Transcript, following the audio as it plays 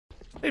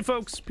Hey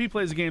folks, P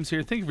Plays the Games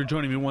here. Thank you for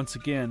joining me once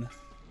again.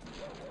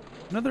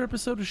 Another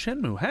episode of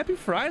Shenmue. Happy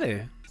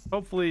Friday.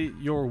 Hopefully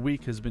your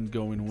week has been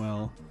going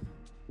well.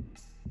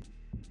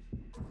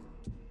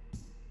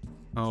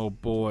 Oh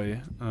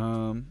boy.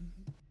 Oh,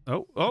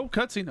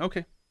 cutscene.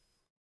 Okay.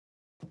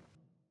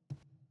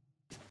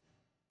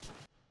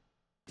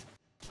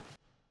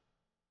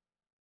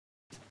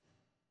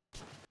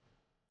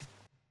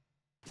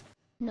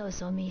 の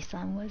ぞみ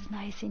さん was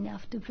nice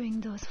enough to bring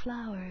those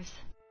flowers.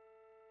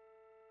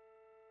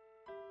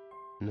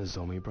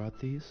 Nozomi brought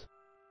these?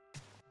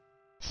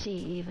 She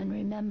even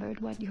remembered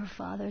what your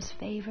father's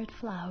favorite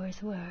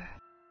flowers were.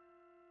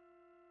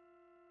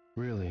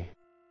 Really?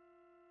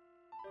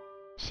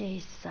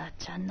 She's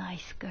such a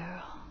nice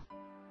girl.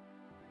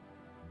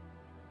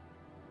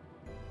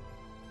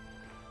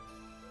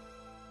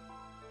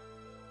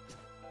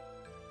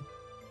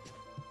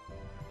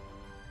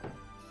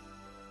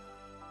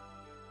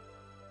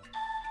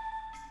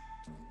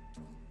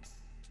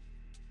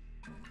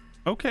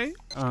 Okay.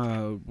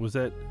 Was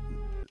that...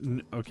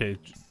 Okay,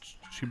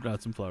 she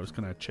brought some flowers.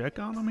 Can I check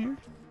on them here?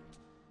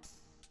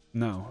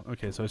 No.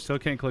 Okay, so I still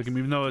can't click them,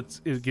 even though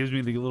it gives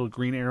me the little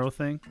green arrow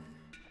thing.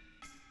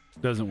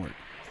 Doesn't work.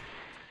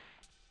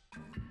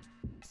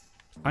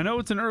 I know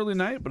it's an early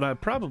night, but I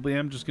probably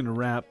am just going to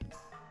wrap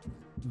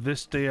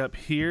this day up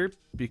here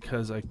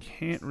because I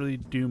can't really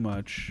do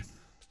much.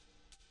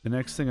 The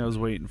next thing I was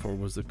waiting for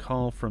was the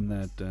call from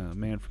that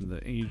man from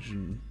the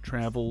Asian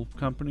travel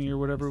company or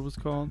whatever it was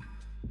called.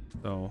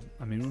 So,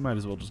 I mean, we might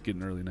as well just get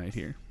an early night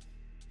here.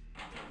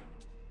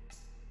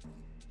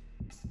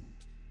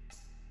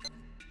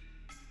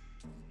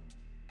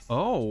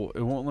 Oh,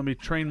 it won't let me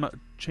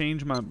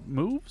change my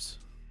moves?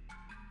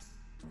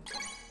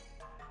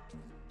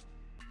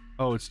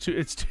 Oh, it's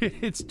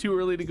too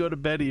early to go to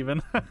bed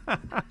even.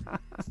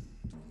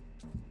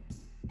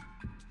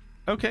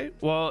 Okay,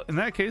 well, in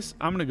that case,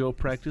 I'm gonna go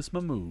practice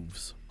my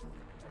moves.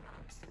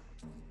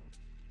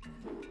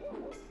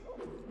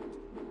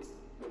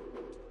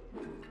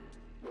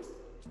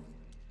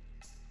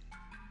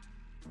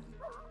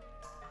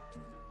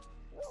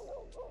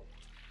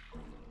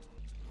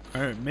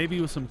 All right, maybe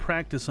with some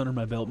practice under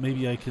my belt,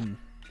 maybe I can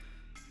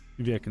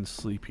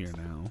sleep here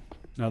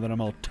now that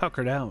I'm all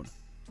tuckered out.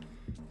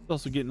 It's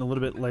also getting a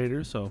little bit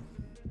later, so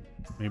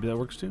maybe that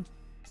works too.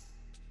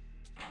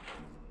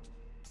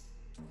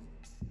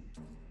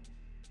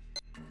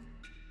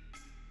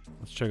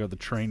 Let's check out the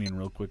training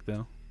real quick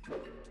though.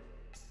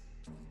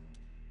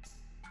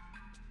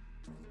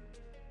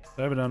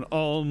 I haven't done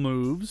all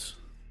moves.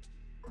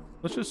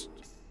 Let's just,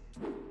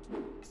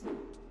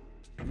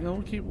 you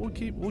know,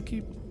 we'll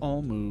keep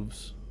all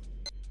moves.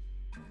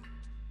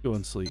 Go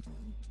and sleep.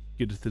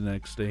 Get to the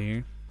next day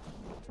here.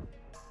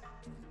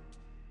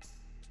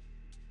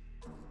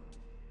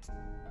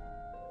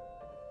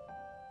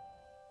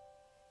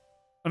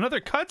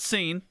 Another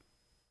cutscene.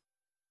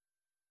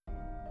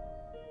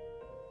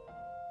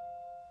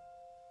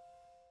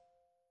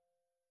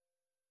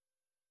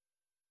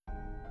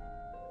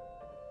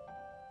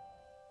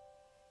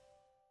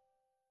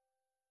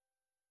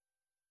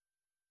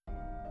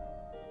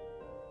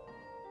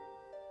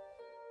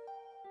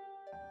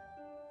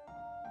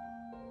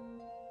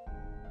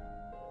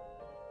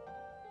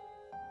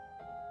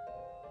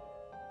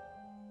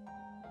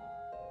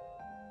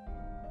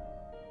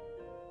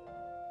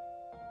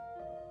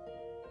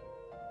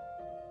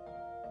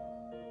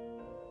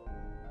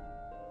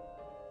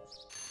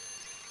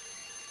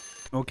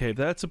 Okay,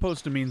 that's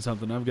supposed to mean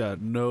something. I've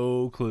got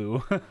no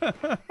clue.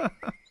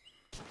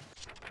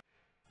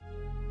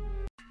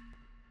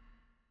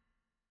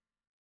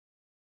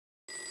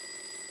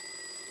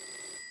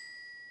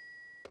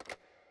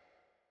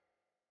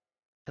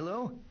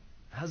 Hello?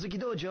 Hazuki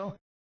Dojo?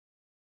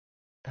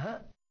 Huh?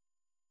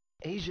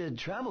 Asia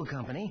Travel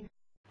Company?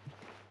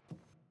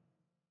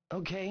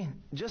 Okay,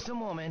 just a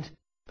moment.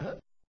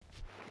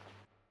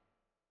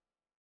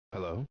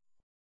 Hello?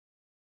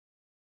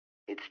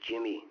 It's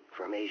Jimmy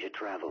from Asia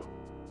Travel.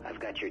 I've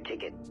got your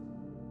ticket.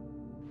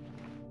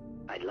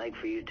 I'd like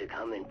for you to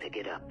come and pick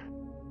it up.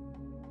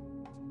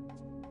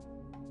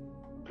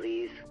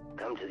 Please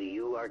come to the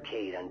U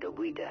Arcade on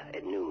Dobuita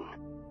at noon.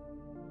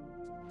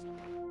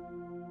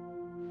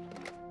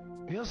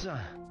 Ryo-san,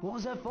 what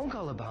was that phone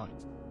call about?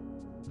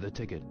 The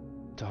ticket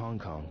to Hong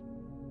Kong.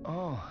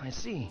 Oh, I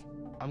see.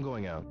 I'm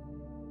going out.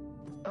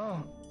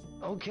 Oh,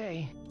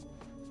 okay.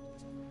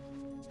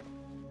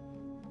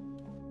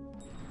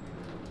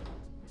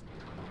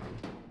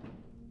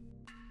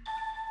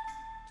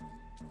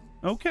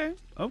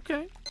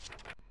 Okay.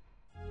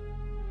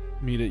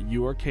 Meet at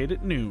U Arcade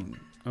at noon.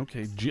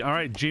 Okay, all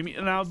right, Jimmy.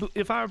 Now,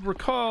 if I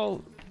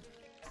recall,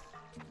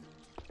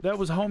 that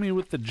was homie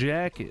with the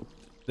jacket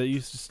that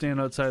used to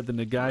stand outside the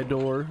Nagai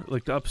door,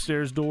 like the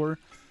upstairs door.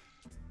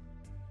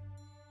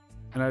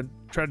 And I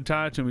tried to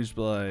talk to him. He's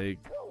like,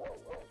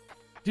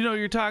 "Do you know who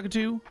you're talking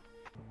to?"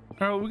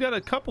 All right, we got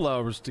a couple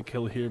hours to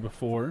kill here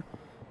before.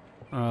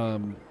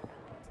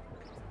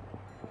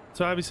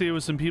 So obviously it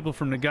was some people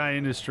from Nagai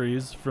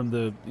Industries, from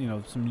the,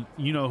 some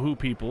you-know-who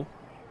people.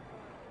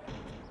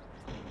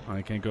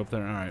 I can't go up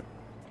there. All right.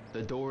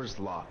 The door's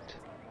locked.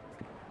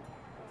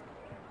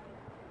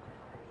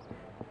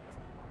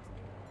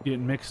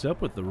 Getting mixed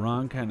up with the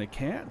wrong kind of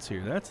cats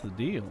here. That's the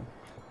deal.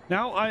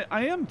 Now,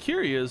 I am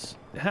curious,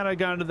 had I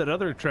gone to that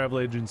other travel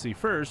agency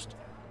first.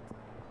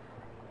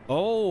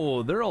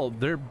 Oh,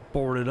 they're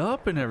boarded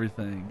up and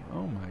everything.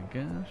 Oh my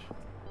gosh.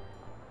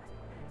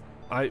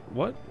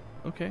 What?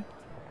 Okay.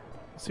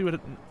 Let's see what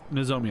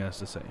Nozomi has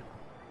to say.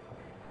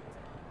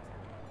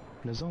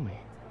 Nozomi.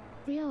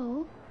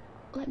 Ryo,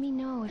 let me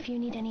know if you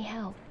need any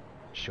help.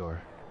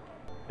 Sure.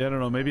 Yeah, I don't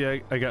know. Maybe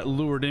I got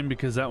lured in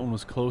because that one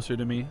was closer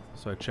to me,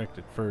 so I checked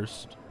it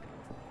first.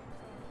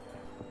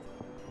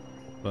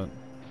 But,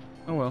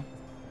 oh well.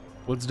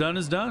 What's done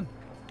is done.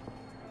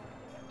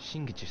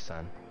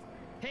 Shingichi-san.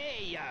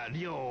 Hey,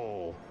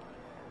 Ryo!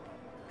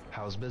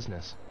 How's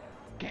business?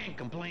 Can't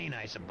complain,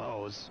 I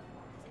suppose.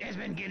 It's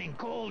been getting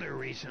colder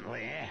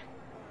recently, eh?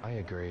 I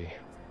agree.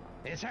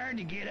 It's hard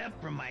to get up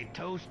from my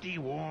toasty,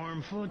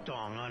 warm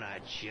futon on a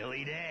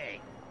chilly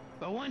day.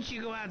 But once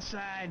you go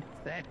outside,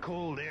 that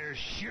cold air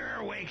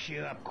sure wakes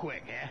you up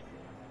quick, eh?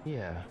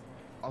 Yeah.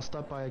 I'll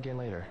stop by again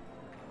later.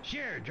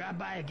 Sure, drop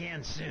by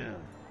again soon.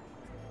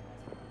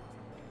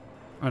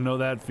 I know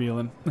that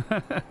feeling.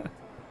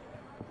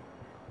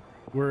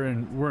 We're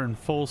in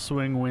full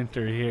swing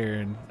winter here,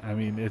 and I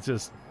mean, it's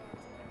just,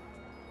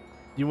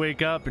 you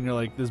wake up and you're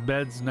like, this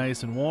bed's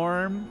nice and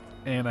warm,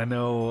 and I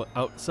know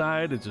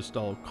outside it's just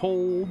all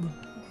cold,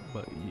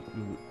 but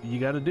you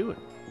got to do it.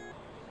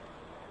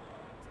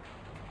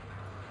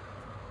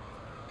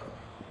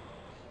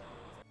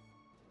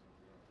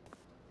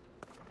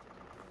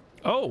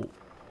 Oh,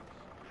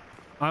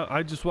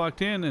 I just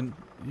walked in and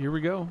here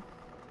we go.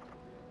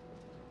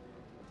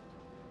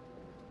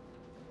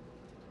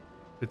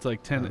 It's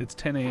like 10, it's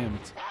 10 a.m.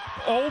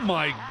 Oh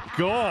my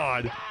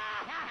God.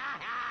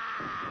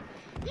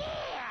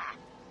 Yeah!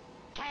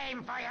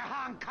 Came for your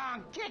Hong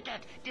Kong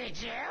ticket,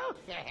 did you?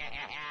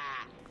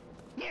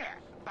 Here,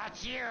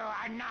 but you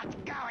are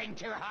not going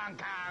to Hong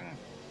Kong.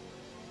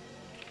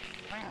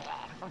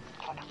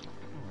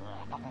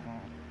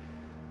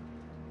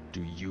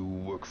 Do you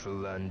work for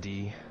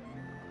Landy?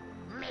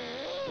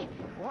 Me?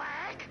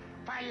 Work?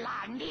 For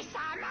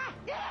Landy-sama?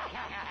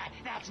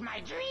 That's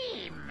my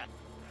dream.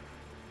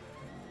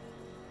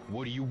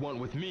 What do you want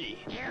with me?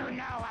 You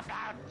know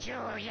about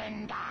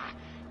Juyenda.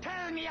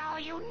 Tell me all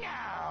you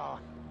know.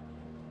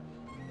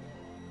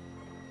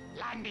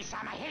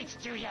 Landy-sama hates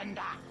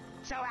Juyenda,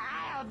 so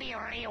I'll be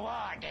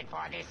rewarded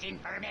for this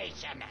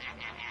information.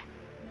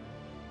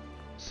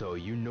 So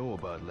you know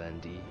about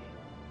Landy.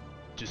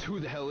 Just who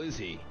the hell is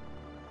he?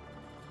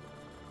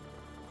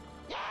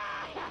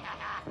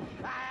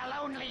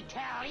 I'll only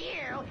tell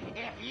you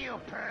if you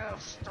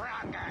prove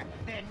stronger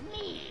than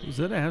me. Was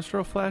that an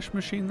Astro Flash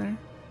machine there?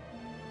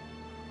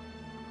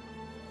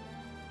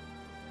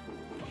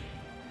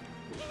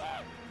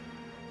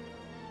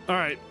 All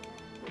right.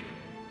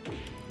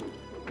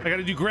 I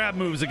gotta do grab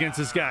moves against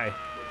this guy.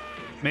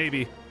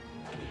 Maybe.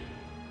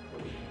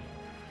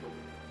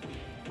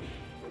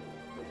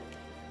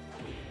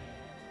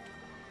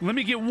 Let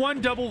me get one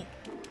double...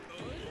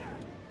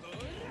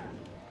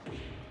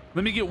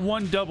 Let me get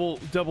one double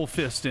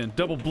fist in.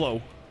 Double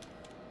blow.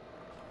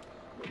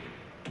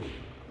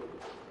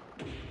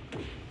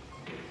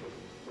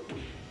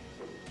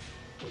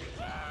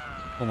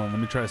 Hold on, let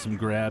me try some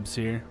grabs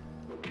here.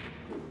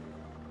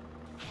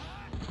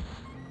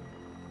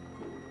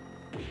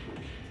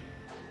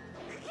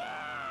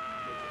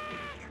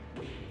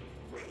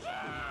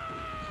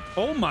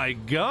 Oh my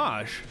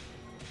gosh.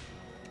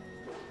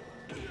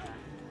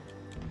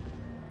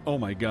 Oh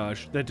my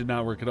gosh, that did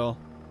not work at all.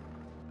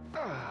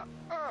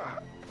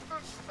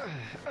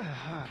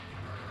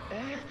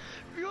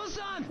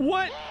 Ryo-san!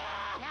 What?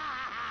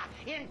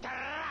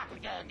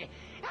 Interrupted.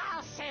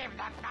 I'll save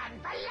the fun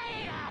for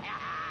later.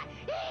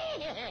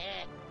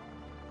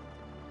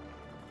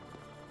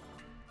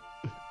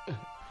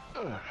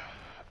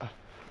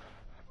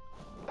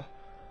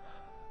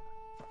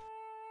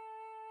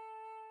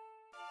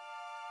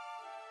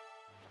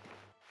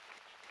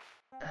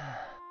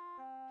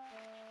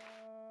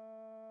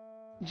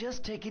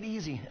 Just take it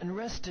easy and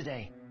rest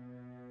today.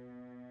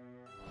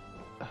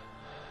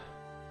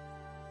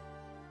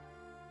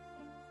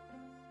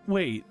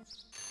 Wait.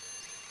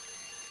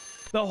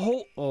 The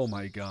whole... Oh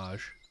my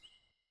gosh.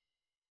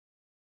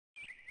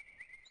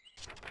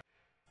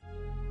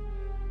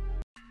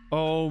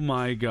 Oh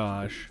my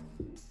gosh.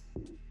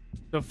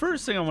 The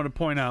first thing I want to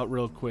point out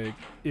real quick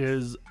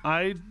is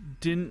I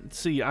didn't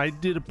see... I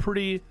did a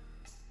pretty...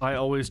 I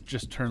always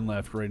just turn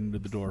left right into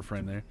the door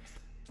frame there.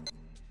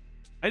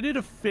 I did a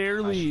I should be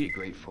fairly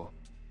grateful.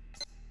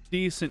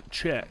 decent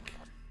check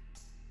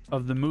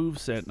of the move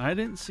set, and I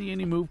didn't see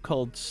any move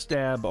called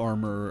stab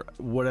armor,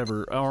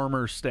 whatever,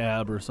 armor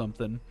stab or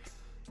something.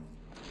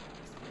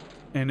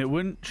 And it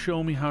wouldn't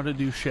show me how to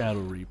do Shadow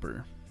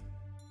Reaper.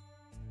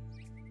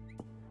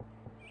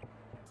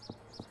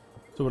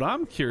 So what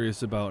I'm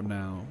curious about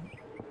now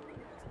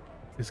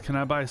is, can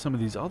I buy some of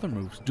these other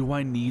moves? Do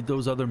I need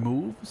those other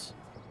moves?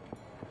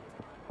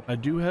 I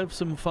do have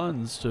some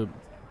funds to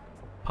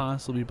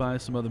possibly buy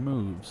some other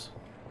moves.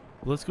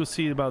 Let's go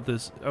see about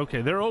this.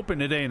 Okay, they're open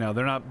today now.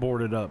 They're not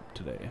boarded up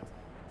today.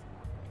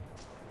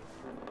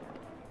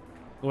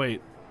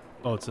 Wait.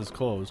 Oh, it says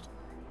closed.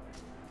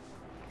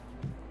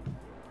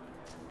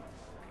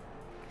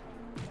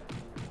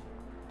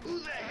 Who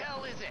the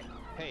hell is it?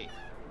 Hey,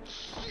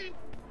 Shit,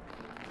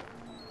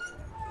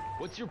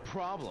 what's your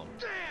problem?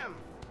 damn!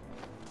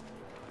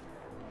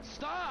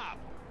 Stop!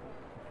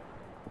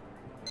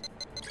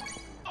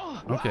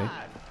 Oh, Okay.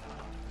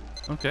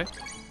 what? Okay.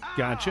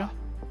 Gotcha.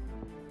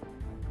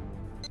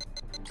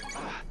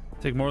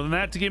 Take more than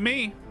that to get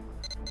me.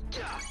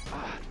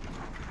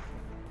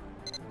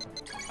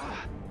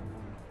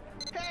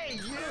 Hey,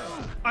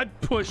 you! I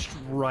pushed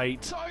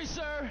right. Sorry,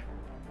 sir.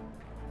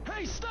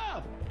 Hey,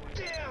 stop!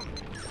 Damn!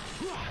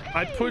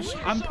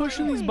 I'm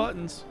pushing these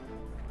buttons.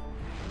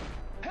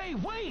 Hey,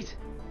 wait!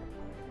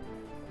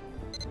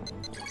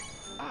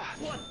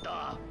 What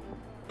the?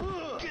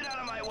 Get out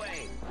of my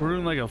way! We're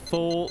doing like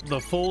the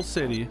full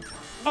city.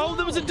 Oh,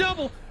 there was a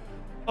double.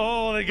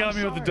 Oh, they got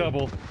me with the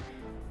double.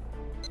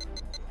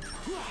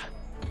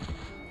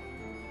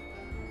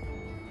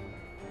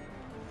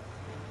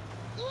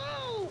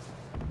 Whoa!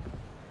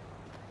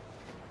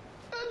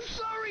 I'm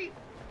sorry!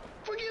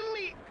 Forgive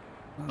me!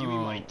 Give me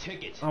my Oh,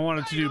 ticket. I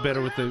wanted to do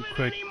better with the have it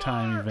quick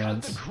time anymore. Cut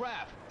events. the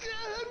crap.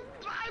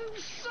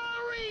 I'm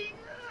sorry!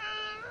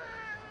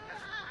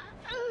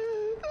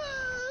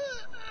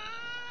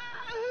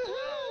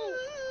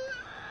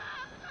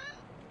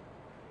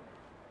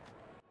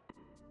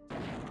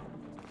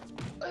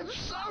 I'm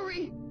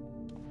sorry!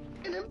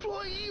 An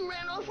employee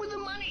ran off with the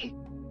money!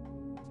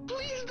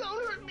 Please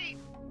don't hurt me!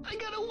 I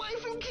got a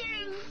wife and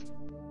kids!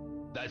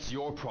 That's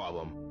your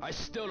problem. I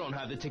still don't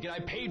have the ticket I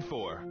paid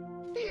for.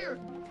 Here,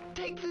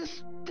 take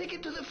this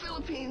ticket to the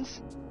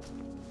Philippines.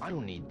 I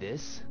don't need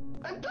this.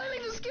 I'm planning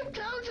to skip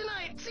town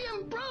tonight. See,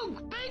 I'm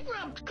broke,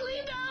 bankrupt,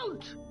 cleaned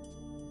out.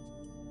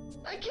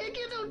 I can't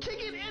get no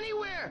ticket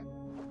anywhere.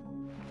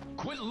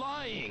 Quit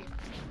lying!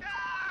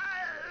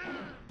 Ah!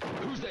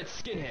 Who's that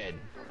skinhead?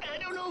 I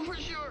don't know for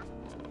sure,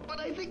 but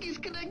I think he's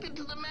connected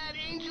to the Mad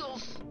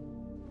Angels.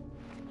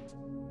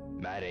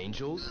 Mad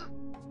Angels?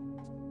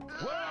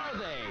 Where are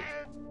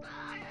they?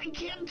 I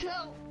can't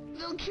tell.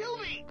 They'll kill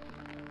me.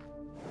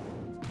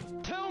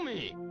 Tell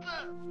me!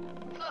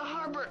 The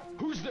harbor.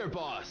 Who's their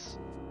boss?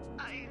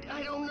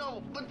 I don't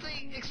know, but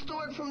they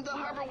extort from the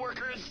harbor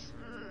workers.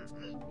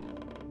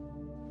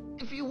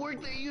 If you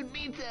worked there, you'd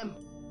meet them.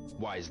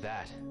 Why is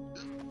that?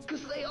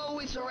 'Cause they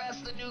always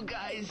harass the new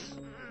guys.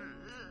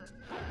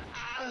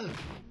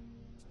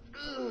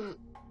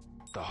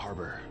 The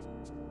harbor.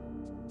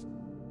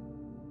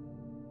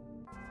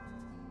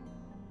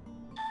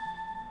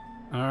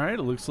 All right,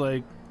 it looks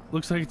like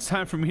it's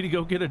time for me to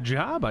go get a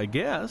job, I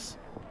guess.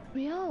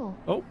 Ryo,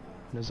 Oh,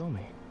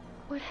 Nozomi.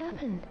 what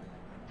happened?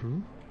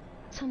 Hmm?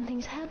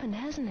 Something's happened,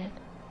 hasn't it?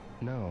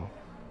 No.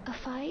 A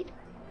fight?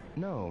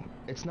 No,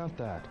 it's not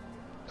that.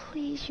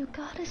 Please, you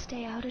gotta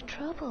stay out of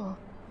trouble.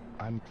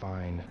 I'm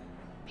fine.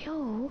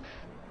 Ryo,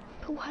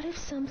 but what if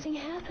something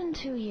happened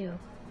to you?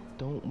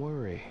 Don't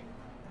worry.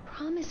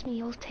 Promise me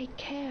you'll take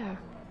care.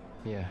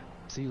 Yeah,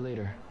 see you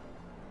later.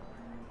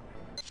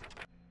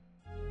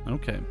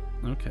 okay.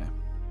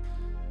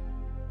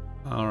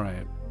 All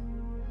right.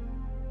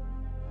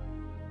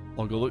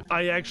 I'll go look.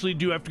 I actually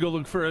do have to go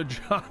look for a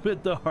job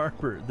at the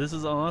harbor. This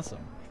is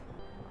awesome.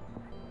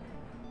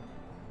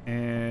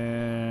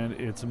 And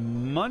it's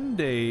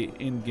Monday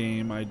in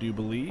game, I do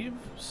believe.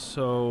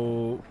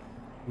 So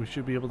we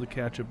should be able to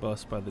catch a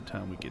bus by the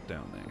time we get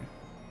down there.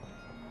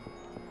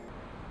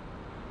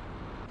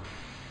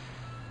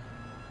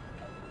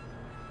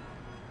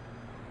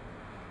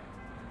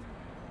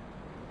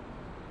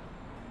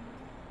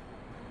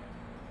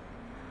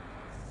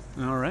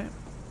 All right,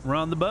 we're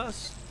on the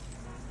bus.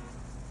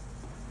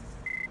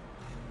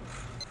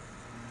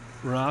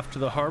 We're off to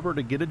the harbor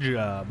to get a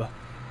job.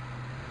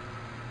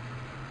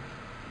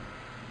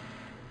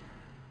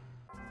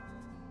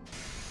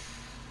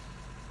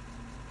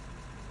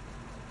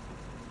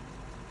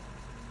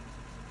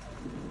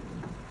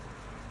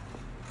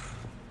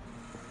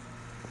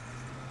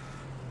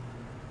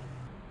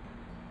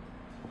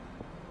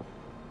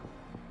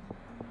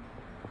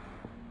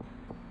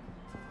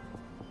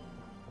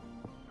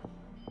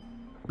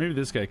 Maybe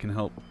this guy can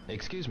help.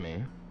 Excuse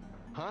me.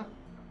 Huh?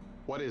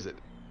 What is it?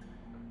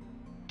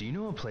 Do you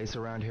know a place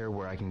around here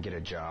where I can get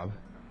a job?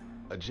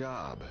 A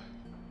job?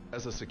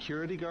 As a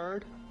security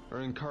guard or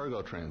in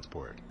cargo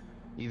transport?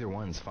 Either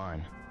one's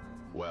fine.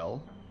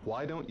 Well,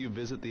 why don't you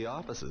visit the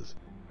offices?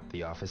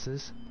 The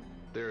offices?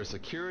 There are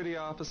security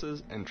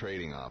offices and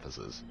trading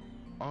offices.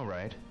 All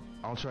right.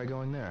 I'll try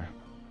going there.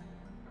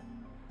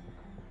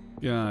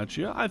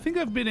 Gotcha. I think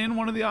I've been in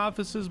one of the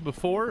offices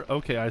before.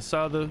 Okay, I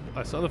saw the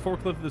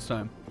forklift this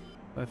time.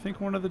 I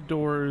think one of the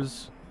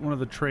doors, one of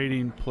the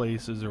trading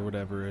places or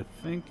whatever. I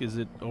think, is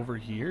it over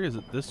here? Is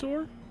it this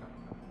door?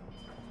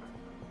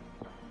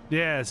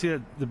 Yeah, see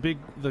that the big,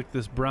 like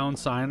this brown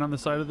sign on the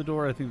side of the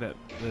door. I think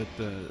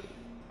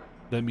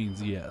that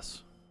means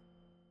yes.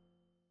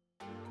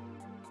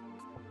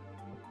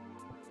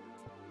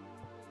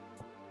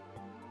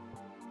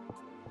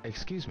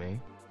 Excuse me,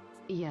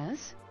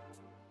 Yes?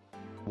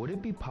 would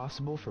it be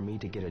possible for me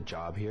to get a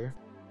job here?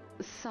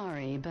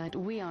 Sorry, but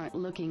we aren't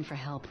looking for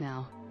help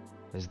now.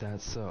 Is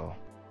that so?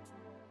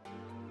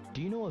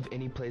 Do you know of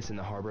any place in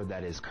the harbor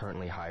that is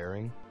currently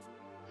hiring?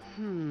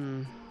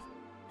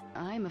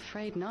 I'm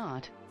afraid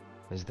not.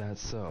 Is that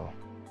so?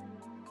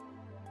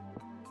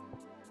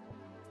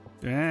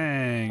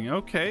 Dang.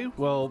 Okay.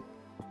 Well,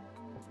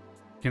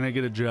 can I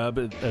get a job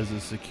as a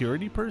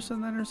security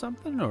person then, or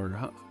something? Or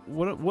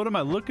what am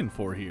I looking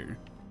for here?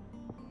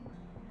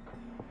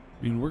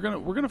 I mean, we're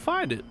gonna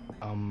find it.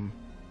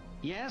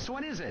 Yes,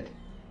 what is it?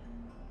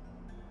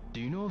 Do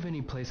you know of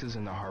any places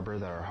in the harbor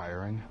that are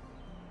hiring?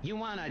 You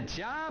want a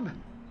job?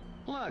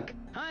 Look,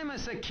 I'm a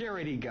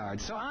security guard,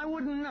 so I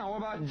wouldn't know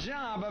about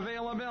job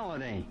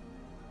availability.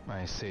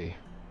 I see.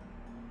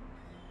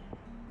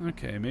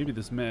 Okay, maybe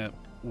this map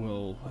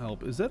will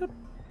help. Is that a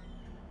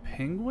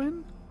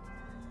penguin?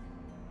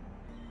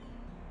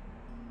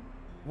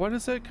 Why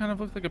does that kind of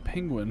look like a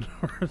penguin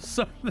or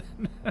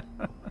something?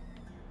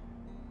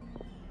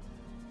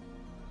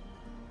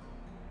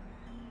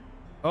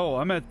 Oh,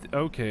 I'm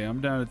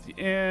down at the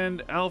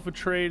end. Alpha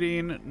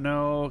trading,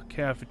 no.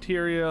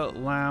 Cafeteria,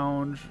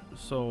 lounge.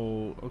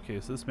 So, okay,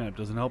 so this map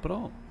doesn't help at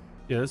all.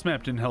 Yeah, this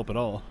map didn't help at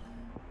all.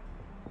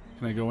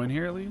 Can I go in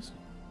here at least?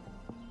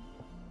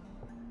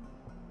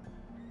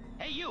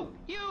 Hey, you!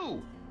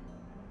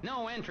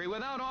 No entry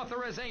without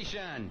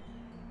authorization!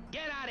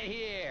 Get out of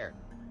here!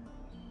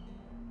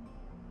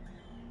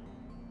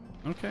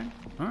 Okay,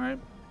 alright.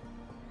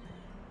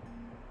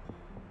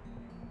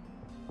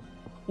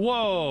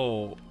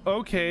 Whoa!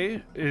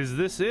 Okay, is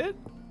this it?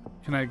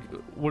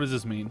 What does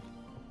this mean?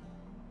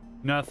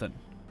 Nothing.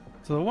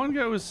 So the one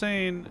guy was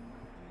saying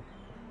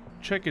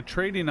check a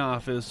trading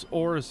office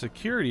or a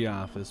security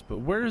office, but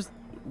where's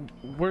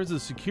the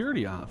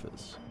security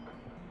office?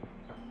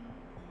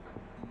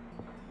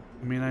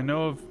 I mean, I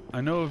know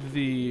of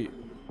the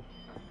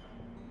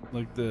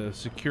the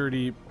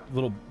security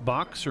little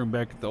box room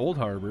back at the old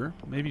harbor.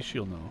 Maybe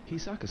she'll know.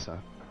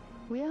 Hisaka-san,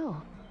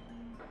 Will.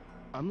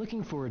 I'm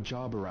looking for a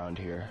job around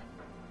here.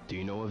 Do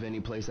you know of any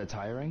place that's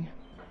hiring?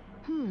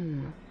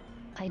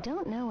 I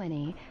don't know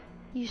any.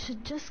 You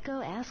should just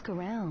go ask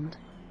around.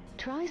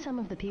 Try some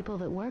of the people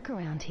that work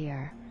around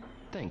here.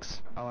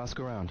 Thanks, I'll ask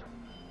around.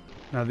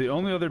 Now the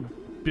only other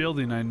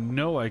building I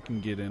know I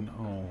can get in.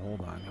 Oh,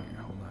 hold on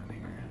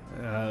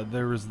here.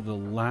 There was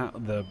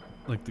the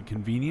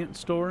convenience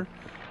store.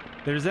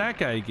 There's that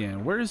guy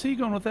again. Where is he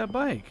going with that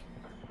bike?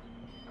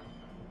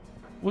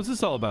 What's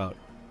this all about?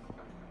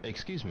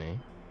 Excuse me,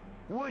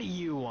 What do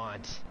you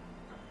want?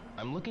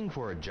 I'm looking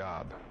for a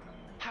job.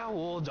 How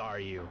old are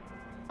you?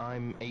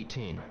 I'm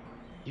 18.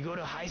 You go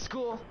to high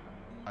school?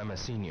 I'm a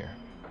senior.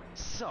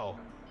 So,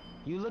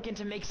 you looking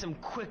to make some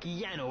quick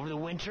yen over the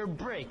winter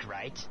break,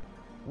 right?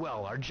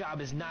 Well, our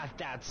job is not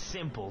that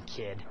simple,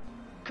 kid.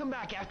 Come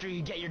back after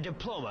you get your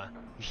diploma.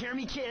 You hear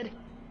me, kid?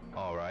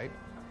 All right.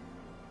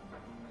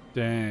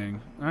 Dang.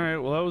 All right.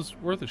 Well, that was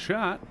worth a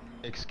shot.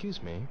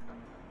 Excuse me,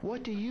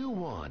 What do you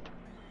want?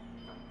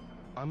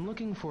 I'm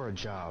looking for a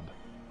job.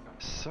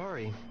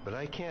 Sorry, but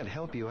I can't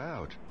help you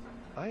out.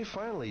 I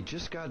finally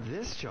just got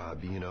this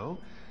job, you know.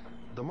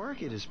 The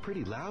market is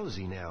pretty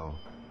lousy now.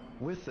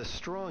 With the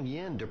strong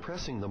yen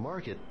depressing the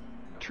market,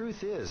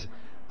 truth is,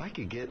 I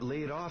could get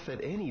laid off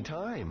at any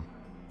time.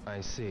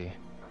 I see.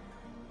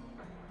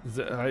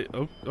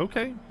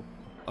 Okay.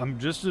 I'm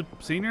just a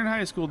senior in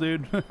high school,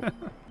 dude.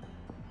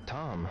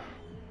 Tom,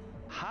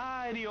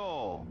 Hi,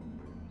 Dio!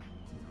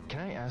 can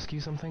I ask you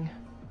something?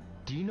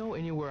 Do you know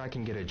anywhere I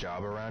can get a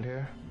job around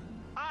here?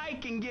 I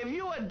can give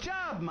you a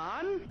job,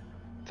 man!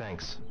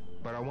 Thanks,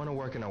 but I want to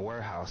work in a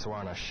warehouse or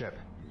on a ship.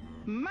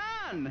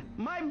 Man!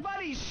 My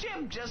buddy's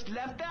ship just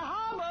left the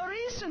harbor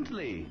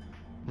recently!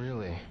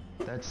 Really?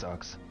 That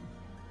sucks.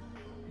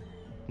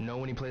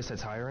 Know any place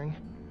that's hiring?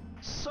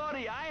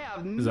 Sorry, I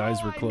have His no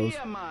eyes were closed.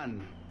 idea,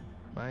 man.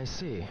 I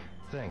see.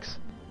 Thanks.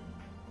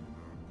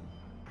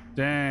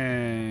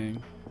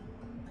 Dang.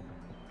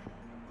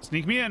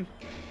 Sneak me in.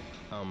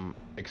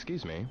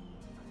 Excuse me.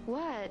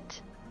 What?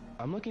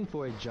 I'm looking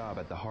for a job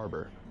at the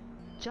harbor.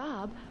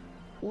 Job?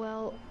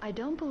 Well, I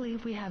don't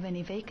believe we have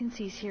any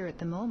vacancies here at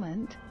the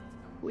moment.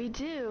 We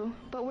do,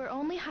 but we're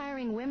only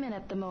hiring women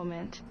at the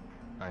moment.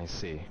 I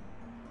see.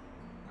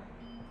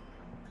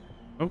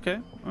 Okay.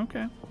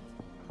 Well,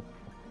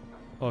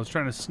 I was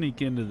trying to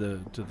sneak into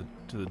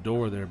the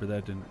door there, but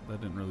that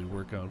didn't really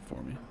work out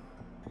for me.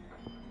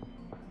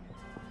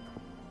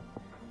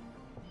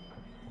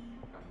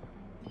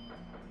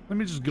 Let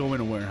me just go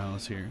in a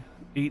warehouse here.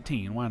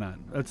 18, why not?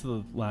 That's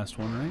the last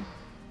one, right?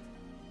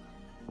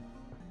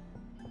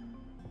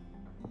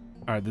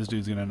 Alright, this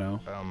dude's gonna know.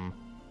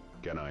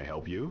 Can I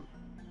help you?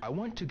 I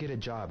want to get a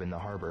job in the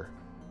harbor.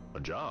 A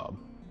job?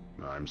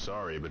 I'm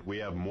sorry, but we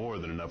have more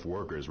than enough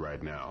workers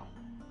right now.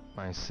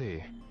 I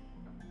see.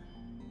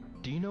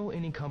 Do you know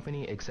any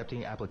company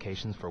accepting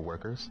applications for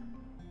workers?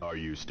 Are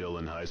you still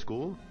in high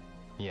school?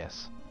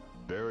 Yes.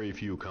 Very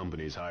few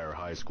companies hire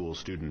high school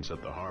students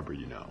at the harbor,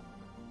 you know.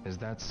 Is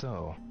that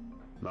so?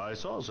 I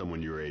saw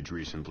someone your age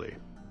recently.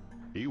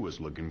 He was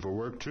looking for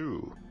work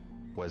too.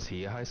 Was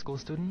he a high school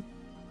student?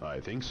 I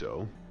think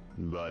so,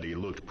 but he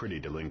looked pretty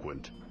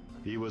delinquent.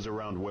 He was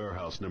around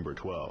warehouse number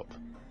 12.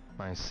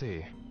 I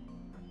see.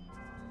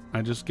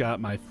 I just got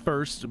my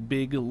first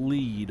big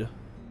lead.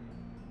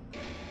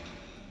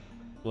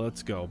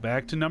 Let's go.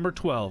 Back to number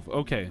 12.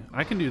 Okay,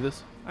 I can do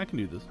this. I can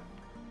do this.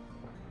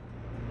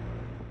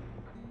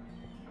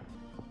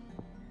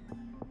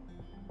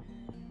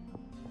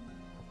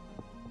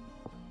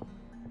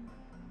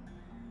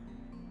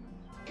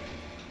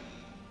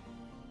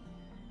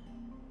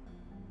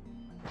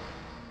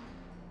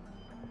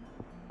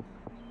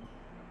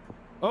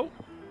 Oh.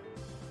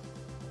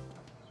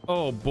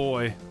 Oh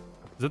boy.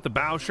 Is it the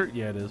bow shirt?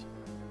 Yeah, it is.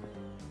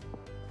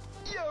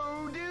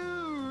 Yo,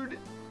 dude!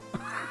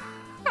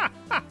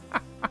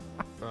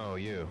 Oh,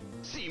 you.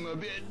 Seem a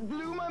bit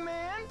blue, my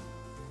man?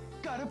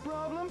 Got a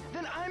problem?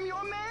 Then I'm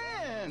your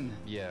man!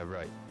 Yeah,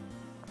 right.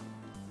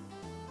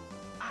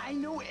 I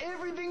know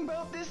everything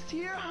about this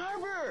here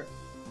harbor.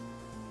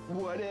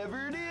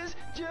 Whatever it is,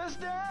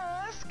 just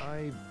ask.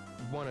 I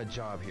want a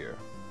job here.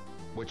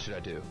 What should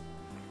I do?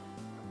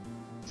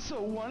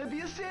 So wanna be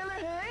a sailor,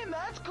 hey?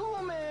 That's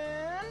cool,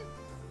 man.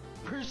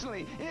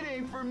 Personally, it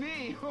ain't for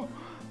me.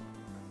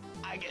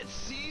 I get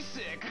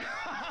seasick.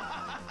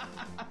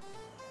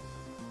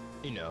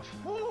 Enough.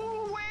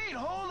 Whoa, wait,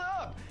 hold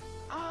up.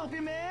 I'll help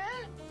you,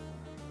 man.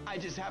 I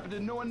just happen to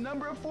know a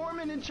number of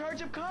foremen in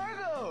charge of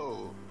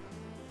cargo.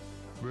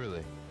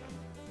 Really?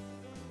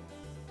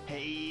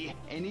 Hey,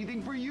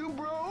 anything for you,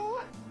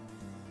 bro?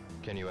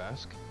 Can you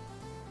ask?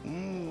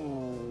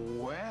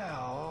 Ooh,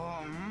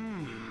 well,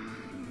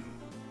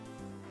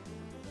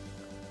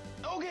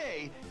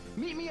 Okay,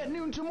 meet me at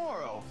noon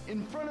tomorrow,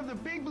 in front of the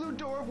big blue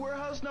door of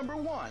warehouse number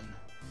 1.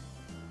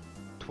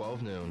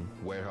 12 noon,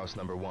 warehouse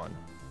number 1,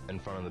 in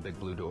front of the big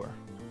blue door.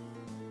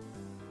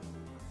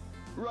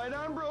 Right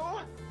on, bro.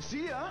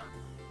 See ya.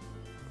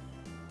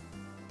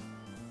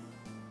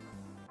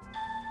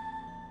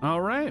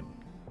 All right.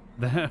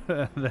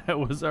 That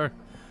was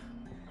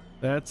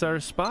that's our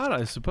spot,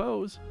 I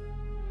suppose.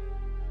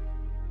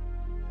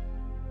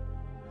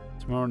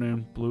 Tomorrow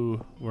noon,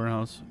 blue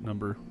warehouse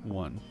number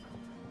 1.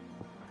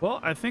 Well,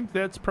 I think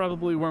that's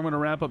probably where I'm going to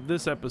wrap up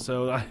this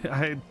episode.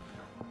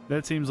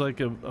 That seems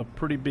like a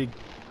pretty big,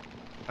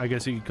 I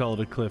guess you could call it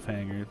a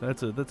cliffhanger.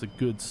 That's a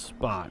good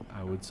spot,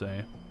 I would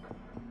say.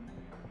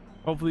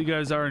 Hopefully you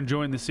guys are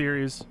enjoying the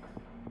series.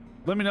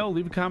 Let me know.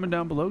 Leave a comment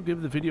down below.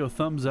 Give the video a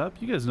thumbs up.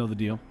 You guys know the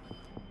deal.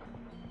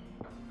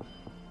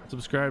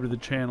 Subscribe to the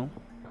channel.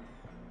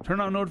 Turn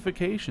on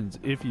notifications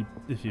if you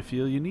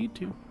feel you need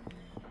to.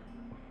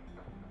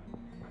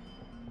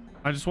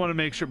 I just want to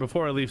make sure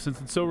before I leave,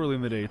 since it's so early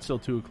in the day, it's still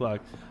 2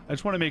 o'clock. I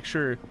just want to make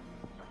sure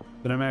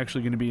that I'm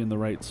actually going to be in the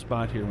right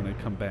spot here when I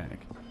come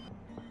back.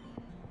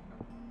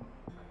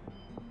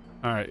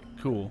 All right,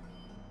 cool.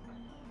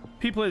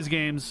 P Plays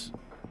Games.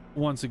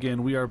 Once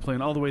again, we are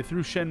playing all the way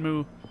through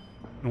Shenmue,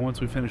 and once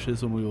we finish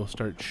this one, we will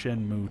start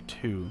Shenmue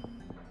 2.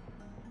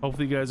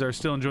 Hopefully you guys are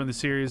still enjoying the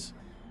series.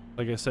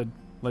 Like I said,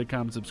 like,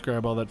 comment,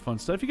 subscribe, all that fun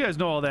stuff. You guys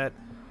know all that.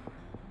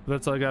 But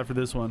that's all I got for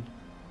this one.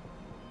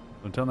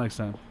 Until next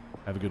time,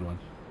 have a good one.